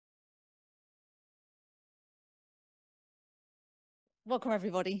Welcome,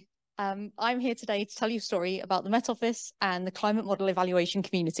 everybody. I'm here today to tell you a story about the Met Office and the climate model evaluation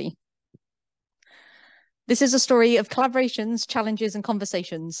community. This is a story of collaborations, challenges, and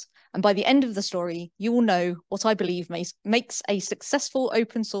conversations. And by the end of the story, you will know what I believe makes a successful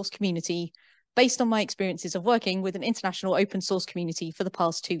open source community based on my experiences of working with an international open source community for the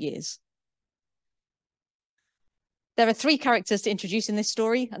past 2 years. There are 3 characters to introduce in this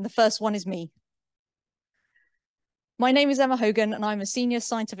story, and the first one is me. My name is Emma Hogan, and I'm a Senior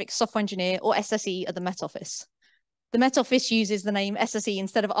Scientific Software Engineer, or SSE, at the Met Office. The Met Office uses the name SSE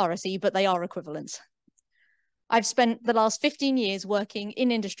instead of RSE, but they are equivalent. I've spent the last 15 years working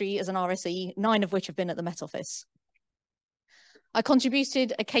in industry as an RSE, 9 of which have been at the Met Office. I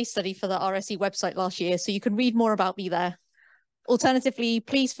contributed a case study for the RSE website last year, so you can read more about me there. Alternatively,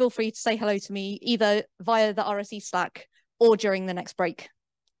 please feel free to say hello to me either via the RSE Slack or during the next break.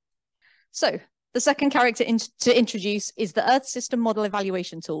 So, the second character to introduce is the Earth System Model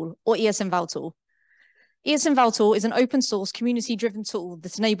Evaluation Tool, or ESMValTool. ESMValTool is an open source community-driven tool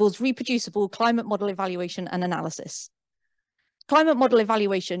that enables reproducible climate model evaluation and analysis. Climate model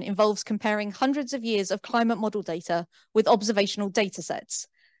evaluation involves comparing hundreds of years of climate model data with observational data sets,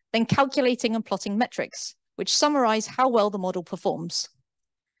 then calculating and plotting metrics, which summarize how well the model performs.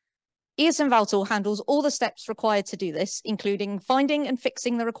 ESMValTool handles all the steps required to do this, including finding and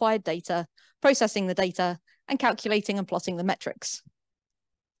fixing the required data, processing the data, and calculating and plotting the metrics.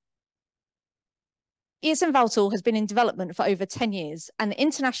 ESMValTool has been in development for over 10 years, and the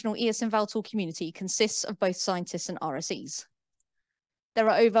international ESMValTool community consists of both scientists and RSEs. There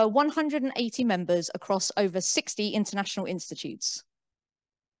are over 180 members across over 60 international institutes.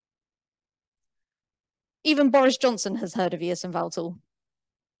 Even Boris Johnson has heard of ESMValTool.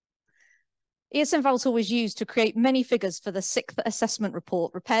 ESMValTool was used to create many figures for the 6th assessment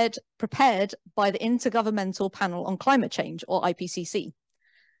report prepared by the Intergovernmental Panel on Climate Change, or IPCC.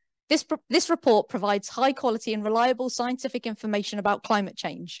 This report provides high quality and reliable scientific information about climate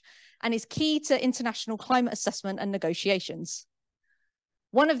change and is key to international climate assessment and negotiations.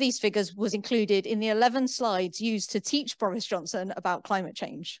 One of these figures was included in the 11 slides used to teach Boris Johnson about climate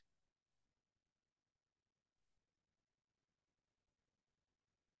change.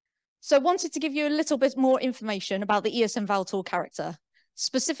 So I wanted to give you a little bit more information about the ESMValTool character,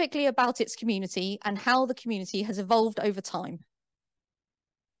 specifically about its community and how the community has evolved over time.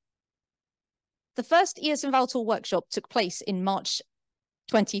 The first ESMValTool workshop took place in March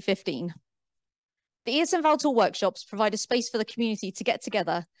 2015. The ESMValTool workshops provide a space for the community to get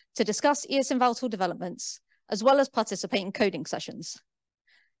together to discuss ESMValTool developments, as well as participate in coding sessions.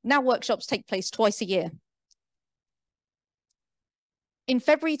 Now workshops take place twice a year. In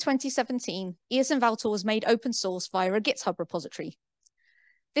February 2017, ESMValTool was made open source via a GitHub repository.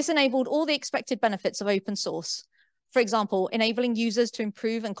 This enabled all the expected benefits of open source. For example, enabling users to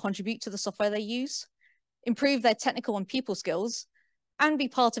improve and contribute to the software they use, improve their technical and people skills, and be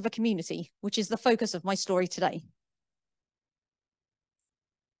part of a community, which is the focus of my story today.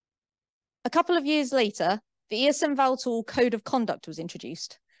 A couple of years later, the ESMValTool Code of Conduct was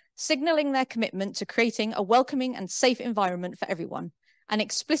introduced, signaling their commitment to creating a welcoming and safe environment for everyone, and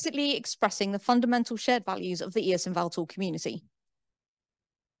explicitly expressing the fundamental shared values of the ESMValTool community.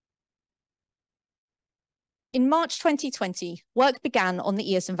 In March 2020, work began on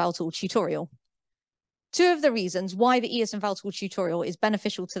the ESMValTool tutorial. 2 of the reasons why the ESMValTool tutorial is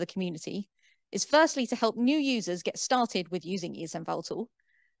beneficial to the community is firstly to help new users get started with using ESMValTool,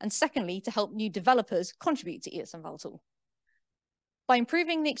 and secondly to help new developers contribute to ESMValTool. By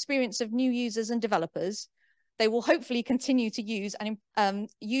improving the experience of new users and developers, they will hopefully continue to use and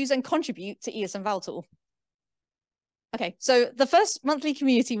contribute to ESMValTool. Okay, so the first monthly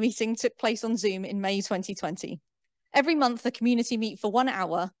community meeting took place on Zoom in May 2020. Every month, the community meet for 1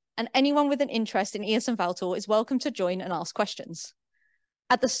 hour, and anyone with an interest in ESMValTool is welcome to join and ask questions.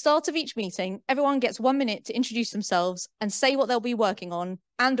 At the start of each meeting, everyone gets 1 minute to introduce themselves and say what they'll be working on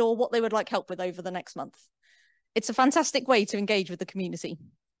and/or what they would like help with over the next month. It's a fantastic way to engage with the community.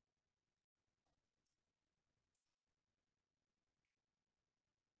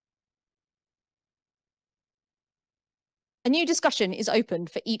 A new discussion is opened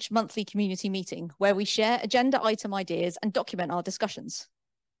for each monthly community meeting where we share agenda item ideas and document our discussions.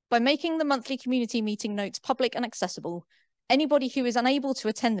 By making the monthly community meeting notes public and accessible, anybody who is unable to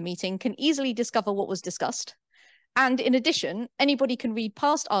attend the meeting can easily discover what was discussed. And in addition, anybody can read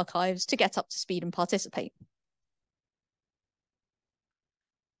past archives to get up to speed and participate.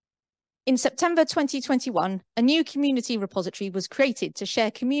 In September 2021, a new community repository was created to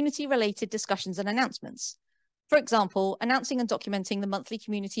share community-related discussions and announcements. For example, announcing and documenting the monthly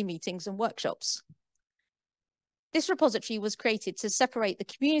community meetings and workshops. This repository was created to separate the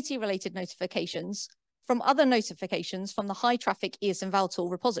community-related notifications from other notifications from the high-traffic ESMValTool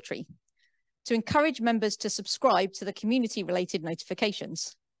repository to encourage members to subscribe to the community-related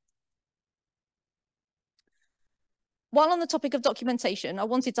notifications. While on the topic of documentation, I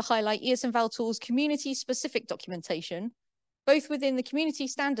wanted to highlight ESMValTool's community-specific documentation, both within the Community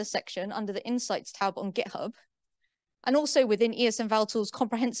Standards section under the Insights tab on GitHub, and also within ESMValTool's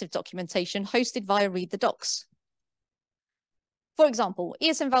comprehensive documentation hosted via Read the Docs. For example,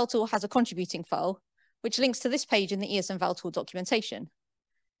 ESMValTool has a contributing file, which links to this page in the ESMValTool documentation.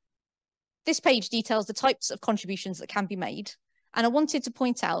 This page details the types of contributions that can be made, and I wanted to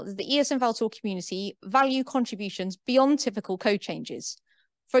point out that the ESMValTool community value contributions beyond typical code changes.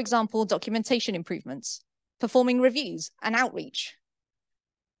 For example, documentation improvements, performing reviews, and outreach.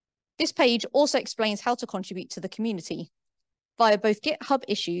 This page also explains how to contribute to the community via both GitHub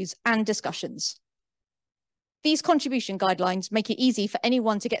issues and discussions. These contribution guidelines make it easy for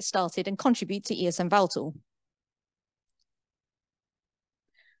anyone to get started and contribute to ESMValTool.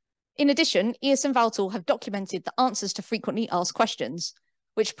 In addition, ESMValTool have documented the answers to frequently asked questions,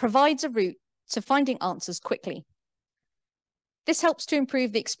 which provides a route to finding answers quickly. This helps to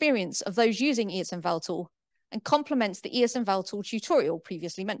improve the experience of those using ESMValTool and complements the ESMValTool tutorial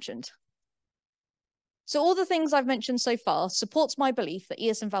previously mentioned. So all the things I've mentioned so far supports my belief that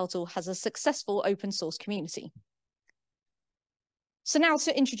ESMValTool has a successful open source community. So now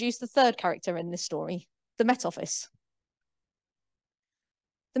to introduce the third character in this story, the Met Office.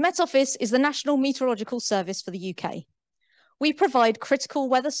 The Met Office is the National Meteorological Service for the UK. We provide critical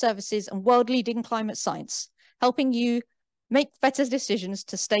weather services and world-leading climate science, helping you make better decisions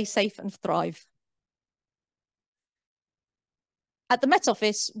to stay safe and thrive. At the Met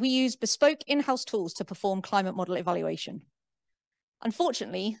Office, we use bespoke in-house tools to perform climate model evaluation.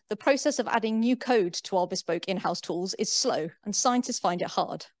 Unfortunately, the process of adding new code to our bespoke in-house tools is slow, and scientists find it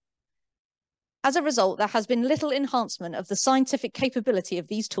hard. As a result, there has been little enhancement of the scientific capability of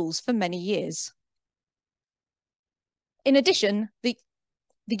these tools for many years. In addition, the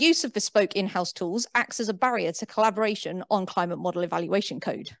use of bespoke in-house tools acts as a barrier to collaboration on climate model evaluation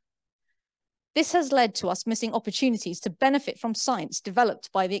code. This has led to us missing opportunities to benefit from science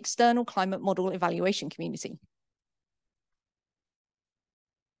developed by the external climate model evaluation community.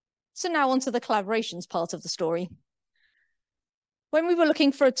 So now onto the collaborations part of the story. When we were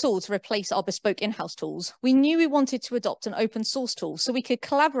looking for a tool to replace our bespoke in-house tools, we knew we wanted to adopt an open source tool so we could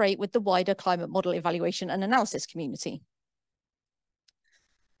collaborate with the wider climate model evaluation and analysis community.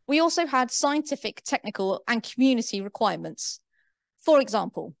 We also had scientific, technical, and community requirements. For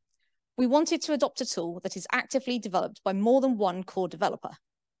example, we wanted to adopt a tool that is actively developed by more than one core developer.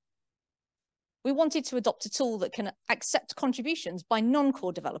 We wanted to adopt a tool that can accept contributions by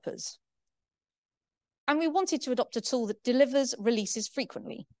non-core developers. And we wanted to adopt a tool that delivers releases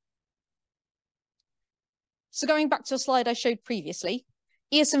frequently. So going back to a slide I showed previously,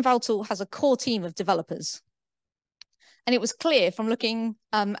 ESMValTool has a core team of developers. And it was clear from looking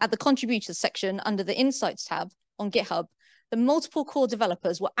at the contributors section under the Insights tab on GitHub that multiple core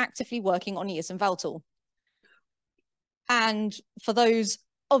developers were actively working on ESMValTool. And for those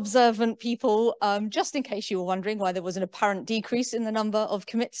observant people, just in case you were wondering why there was an apparent decrease in the number of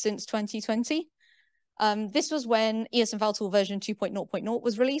commits since 2020, this was when ESMValTool version 2.0.0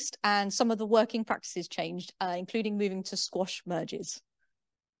 was released and some of the working practices changed, including moving to squash merges.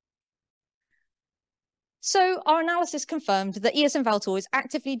 So our analysis confirmed that ESMValTool is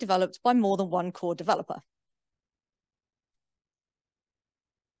actively developed by more than one core developer.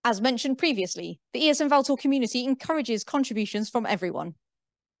 As mentioned previously, the ESMValTool community encourages contributions from everyone.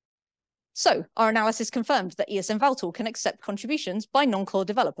 So our analysis confirmed that ESMValTool can accept contributions by non-core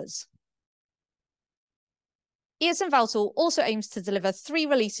developers. ESMValTool also aims to deliver 3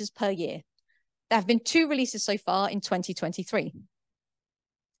 releases per year. There have been 2 releases so far in 2023.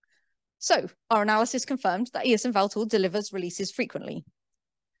 So our analysis confirmed that ESMValTool delivers releases frequently.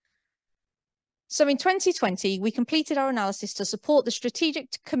 So in 2020, we completed our analysis to support the strategic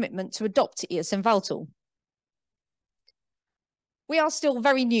commitment to adopt ESMValTool. We are still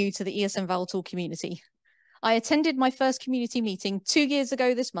very new to the ESMValTool community. I attended my first community meeting 2 years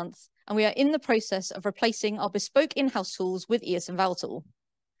ago this month, and we are in the process of replacing our bespoke in-house tools with ESMValTool.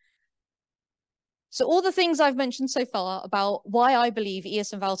 So all the things I've mentioned so far about why I believe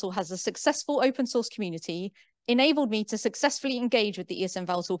ESMValTool has a successful open source community enabled me to successfully engage with the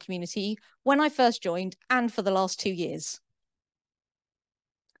ESMValTool community when I first joined and for the last 2 years.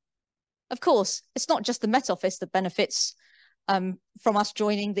 Of course, it's not just the Met Office that benefits from us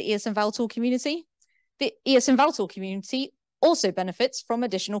joining the ESMValTool community. The ESMValTool community also benefits from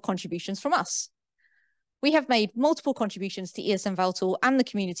additional contributions from us. We have made multiple contributions to ESMValTool and the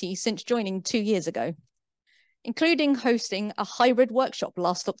community since joining 2 years ago, including hosting a hybrid workshop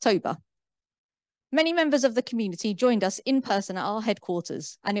last October. Many members of the community joined us in person at our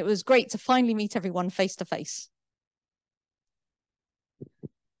headquarters, and it was great to finally meet everyone face to face.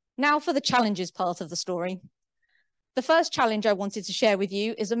 Now for the challenges part of the story. The first challenge I wanted to share with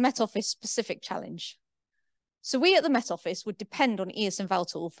you is a Met Office specific challenge. So we at the Met Office would depend on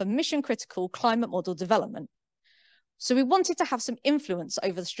ESMValTool for mission critical climate model development. So we wanted to have some influence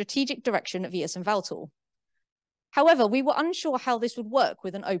over the strategic direction of ESMValTool. However, we were unsure how this would work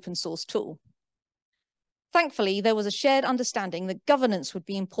with an open source tool. Thankfully, there was a shared understanding that governance would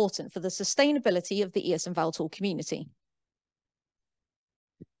be important for the sustainability of the ESMValTool community.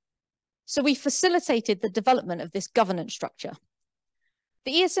 So we facilitated the development of this governance structure.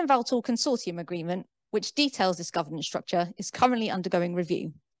 The ESMValTool Consortium Agreement, which details this governance structure, is currently undergoing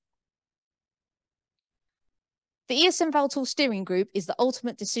review. The ESMValTool Steering Group is the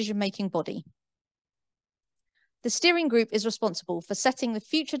ultimate decision-making body. The steering group is responsible for setting the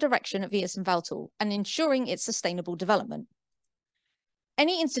future direction of ESMValTool and ensuring its sustainable development.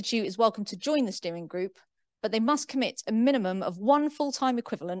 Any institute is welcome to join the steering group, but they must commit a minimum of 1 full-time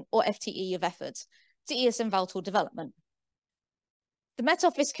equivalent or FTE of effort to ESMValTool development. The Met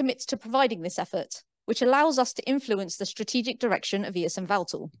Office commits to providing this effort, which allows us to influence the strategic direction of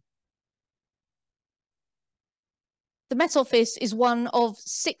ESMValTool. The Met Office is one of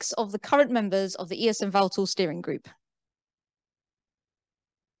 6 of the current members of the ESMValTool steering group.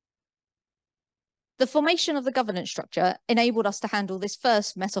 The formation of the governance structure enabled us to handle this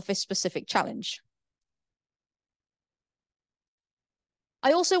first Met Office specific challenge.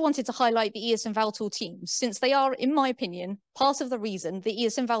 I also wanted to highlight the ESMValTool teams, since they are, in my opinion, part of the reason the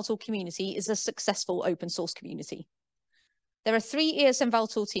ESMValTool community is a successful open source community. There are 3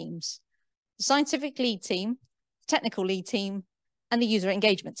 ESMValTool teams: the scientific lead team, the technical lead team, and the user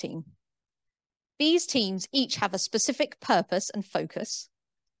engagement team. These teams each have a specific purpose and focus,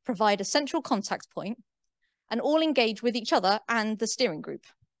 provide a central contact point, and all engage with each other and the steering group.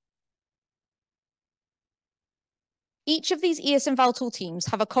 Each of these ESMValTool teams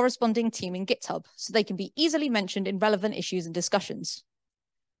have a corresponding team in GitHub, so they can be easily mentioned in relevant issues and discussions.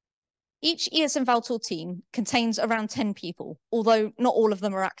 Each ESMValTool team contains around 10 people, although not all of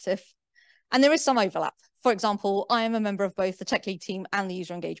them are active, and there is some overlap. For example, I am a member of both the tech lead team and the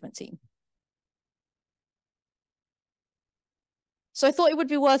user engagement team. So I thought it would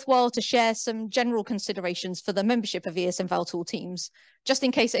be worthwhile to share some general considerations for the membership of ESMValTool teams, just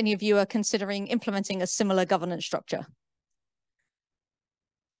in case any of you are considering implementing a similar governance structure.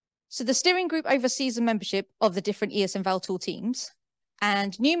 So the steering group oversees the membership of the different ESMValTool teams,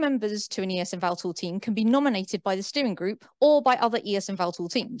 and new members to an ESMValTool team can be nominated by the steering group or by other ESMValTool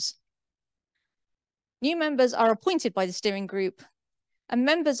teams. New members are appointed by the steering group, and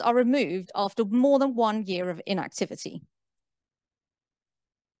members are removed after more than 1 year of inactivity.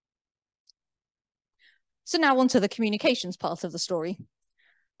 So now on to the communications part of the story.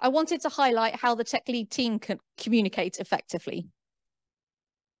 I wanted to highlight how the tech lead team can communicate effectively.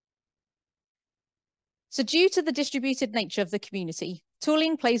 So due to the distributed nature of the community,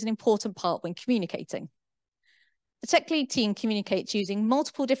 tooling plays an important part when communicating. The tech lead team communicates using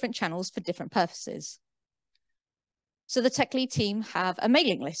multiple different channels for different purposes. So the tech lead team have a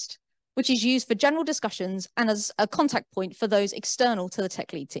mailing list, which is used for general discussions and as a contact point for those external to the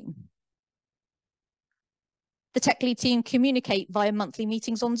tech lead team. The tech lead team communicate via monthly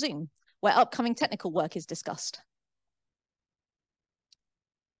meetings on Zoom, where upcoming technical work is discussed.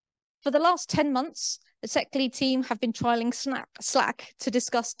 For the last 10 months, the tech lead team have been trialing Slack to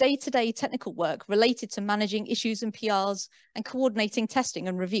discuss day-to-day technical work related to managing issues and PRs and coordinating testing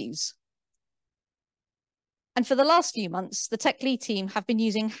and reviews. And for the last few months, the tech lead team have been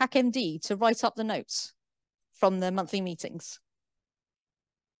using HackMD to write up the notes from the monthly meetings.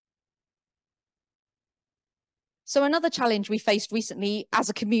 So another challenge we faced recently as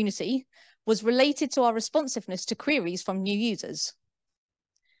a community was related to our responsiveness to queries from new users.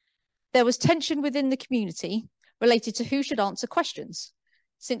 There was tension within the community related to who should answer questions,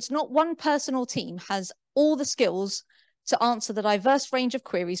 since not one person or team has all the skills to answer the diverse range of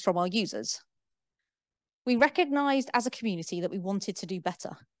queries from our users. We recognized as a community that we wanted to do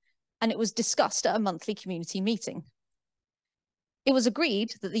better, and it was discussed at a monthly community meeting. It was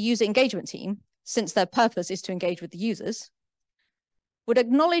agreed that the user engagement team, since their purpose is to engage with the users, would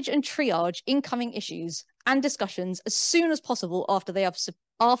acknowledge and triage incoming issues and discussions as soon as possible after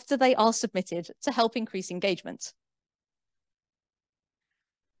they are submitted to help increase engagement.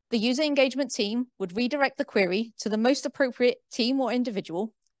 The user engagement team would redirect the query to the most appropriate team or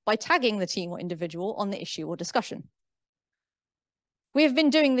individual by tagging the team or individual on the issue or discussion. We have been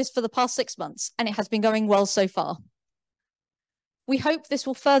doing this for the past 6 months, and it has been going well so far. We hope this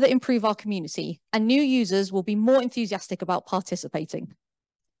will further improve our community and new users will be more enthusiastic about participating.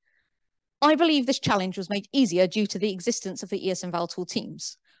 I believe this challenge was made easier due to the existence of the ESMValTool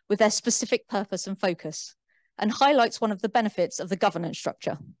teams with their specific purpose and focus, and highlights one of the benefits of the governance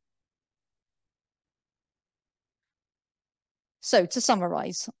structure. So to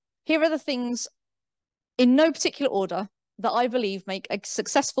summarize, here are the things in no particular order that I believe make a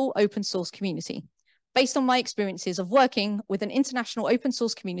successful open source community, based on my experiences of working with an international open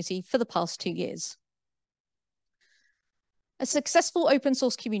source community for the past 2 years. A successful open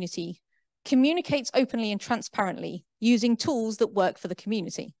source community communicates openly and transparently using tools that work for the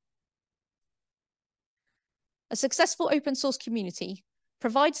community. A successful open source community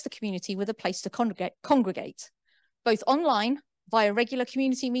provides the community with a place to congregate, both online via regular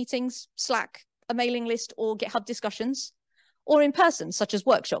community meetings, Slack, a mailing list, or GitHub discussions, or in person, such as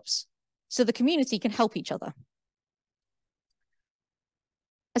workshops, so the community can help each other.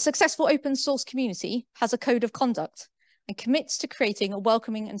 A successful open source community has a code of conduct and commits to creating a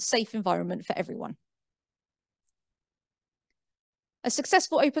welcoming and safe environment for everyone. A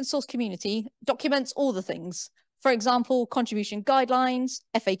successful open source community documents all the things, for example, contribution guidelines,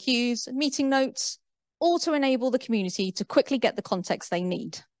 FAQs, meeting notes, all to enable the community to quickly get the context they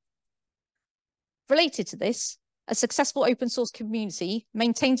need. Related to this, a successful open source community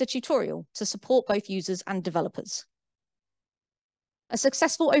maintains a tutorial to support both users and developers. A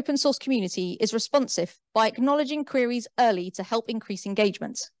successful open source community is responsive by acknowledging queries early to help increase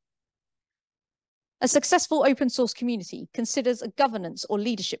engagement. A successful open source community considers a governance or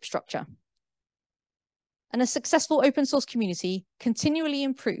leadership structure. And a successful open source community continually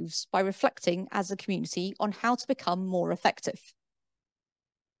improves by reflecting as a community on how to become more effective.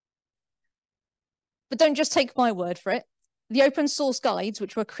 But don't just take my word for it. The open source guides,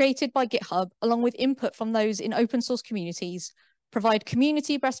 which were created by GitHub, along with input from those in open source communities, provide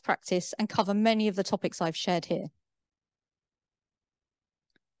community best practice and cover many of the topics I've shared here.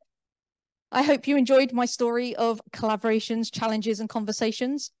 I hope you enjoyed my story of collaborations, challenges, and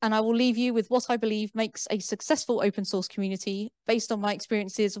conversations, and I will leave you with what I believe makes a successful open source community based on my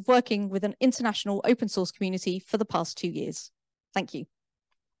experiences of working with an international open source community for the past 2 years. Thank you.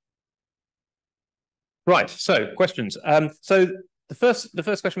 Right, so questions. So the first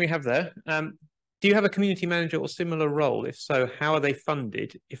question we have there, do you have a community manager or similar role? If so, how are they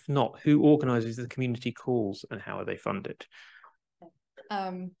funded? If not, who organises the community calls and how are they funded?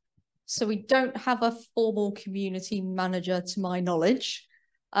 So we don't have a formal community manager to my knowledge.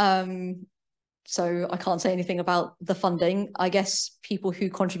 So I can't say anything about the funding. I guess people who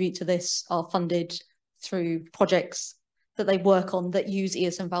contribute to this are funded through projects that they work on that use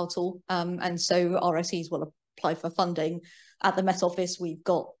ESMValTool. And so RSEs will apply for funding. At the Met Office, we've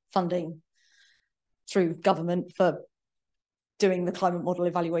got funding through government for doing the climate model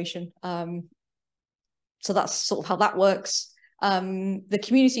evaluation. So that's sort of how that works. The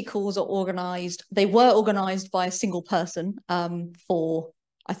community calls are organised. They were organised by a single person for,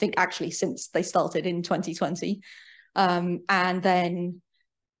 I think, actually since they started in 2020. And then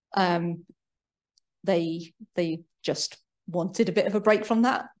they just wanted a bit of a break from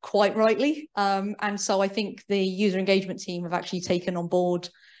that, quite rightly. And so I think the user engagement team have actually taken on board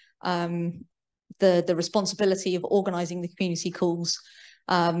the responsibility of organising the community calls.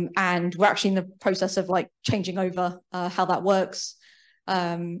 And we're actually in the process of like changing over how that works.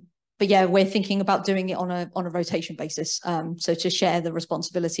 But yeah, we're thinking about doing it on a rotation basis. So to share the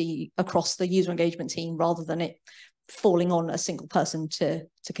responsibility across the user engagement team rather than it falling on a single person to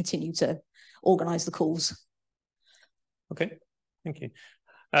continue to organise the calls. Okay, thank you.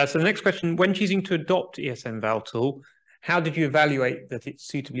 So the next question, when choosing to adopt ESMValTool, how did you evaluate that it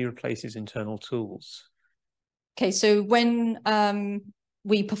suitably replaces internal tools? Okay, so when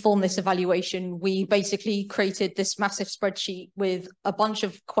we performed this evaluation, we basically created this massive spreadsheet with a bunch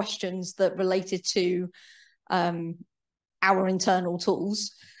of questions that related to our internal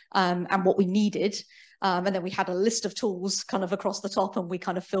tools and what we needed. And then we had a list of tools kind of across the top, and we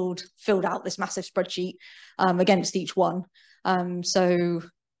kind of filled out this massive spreadsheet against each one. So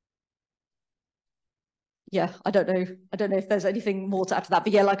yeah, I don't know if there's anything more to add to that,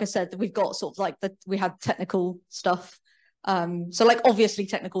 but yeah, like I said, we've got sort of like we had technical stuff. So like obviously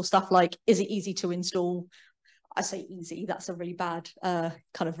technical stuff like, is it easy to install? I say easy, that's a really bad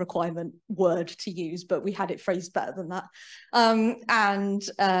kind of requirement word to use, but we had it phrased better than that.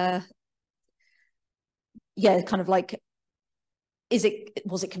 Yeah, kind of like, was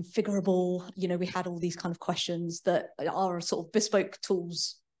it configurable? You know, we had all these kind of questions that are sort of bespoke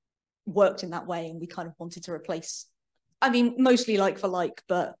tools worked in that way, and we kind of wanted to replace, I mean, mostly like for like,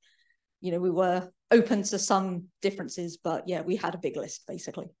 but you know, we were open to some differences, but yeah, we had a big list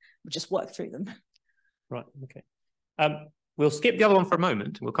basically. We just worked through them. Right. Okay. We'll skip the other one for a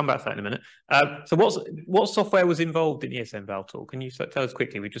moment. We'll come back to that in a minute. So what software was involved in ESMValTool? Can you tell us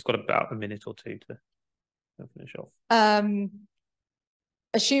quickly? We've just got about a minute or two to finish off.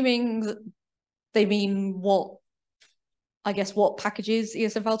 Assuming that they mean what, I guess, what packages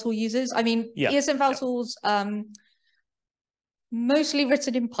ESMValTool uses. I mean, ESMValTool's mostly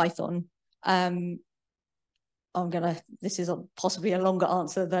written in Python. This is possibly a longer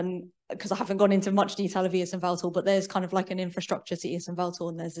answer than, because I haven't gone into much detail of ESMValTool, but there's kind of like an infrastructure to ESMValTool,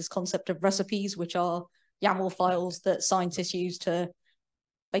 and there's this concept of recipes, which are YAML files that scientists use to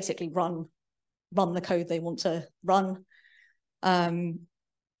basically run the code they want to run.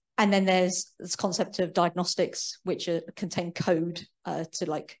 And then there's this concept of diagnostics, which contain code to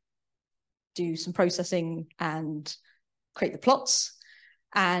like do some processing and create the plots.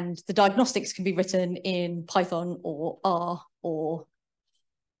 And the diagnostics can be written in Python or R or,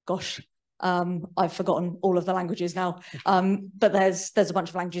 gosh, I've forgotten all of the languages now. But there's a bunch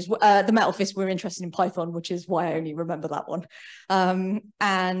of languages. The Met Office, we're interested in Python, which is why I only remember that one.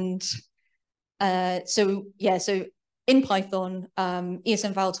 So in Python,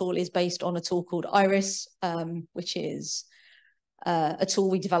 ESMValTool is based on a tool called Iris, which is a tool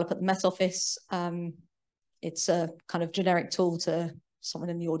we develop at the Met Office. It's a kind of generic tool to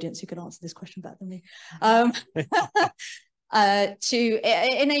someone in the audience who can answer this question better than me.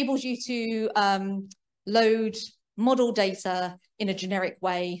 It enables you to load model data in a generic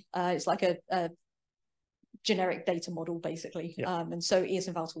way. It's like a generic data model, basically. And so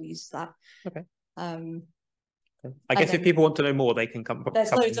ESMValTool uses that. Okay. I guess if people want to know more, they can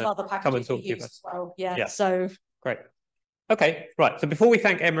There's loads of other packages we use as well. Yeah. So great. Okay, right. So before we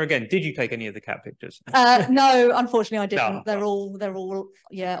thank Emma again, did you take any of the cat pictures? No, unfortunately, I didn't. No. They're all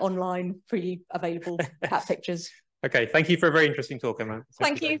online, freely available cat pictures. Okay, thank you for a very interesting talk, Emma.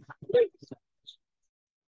 Thank you.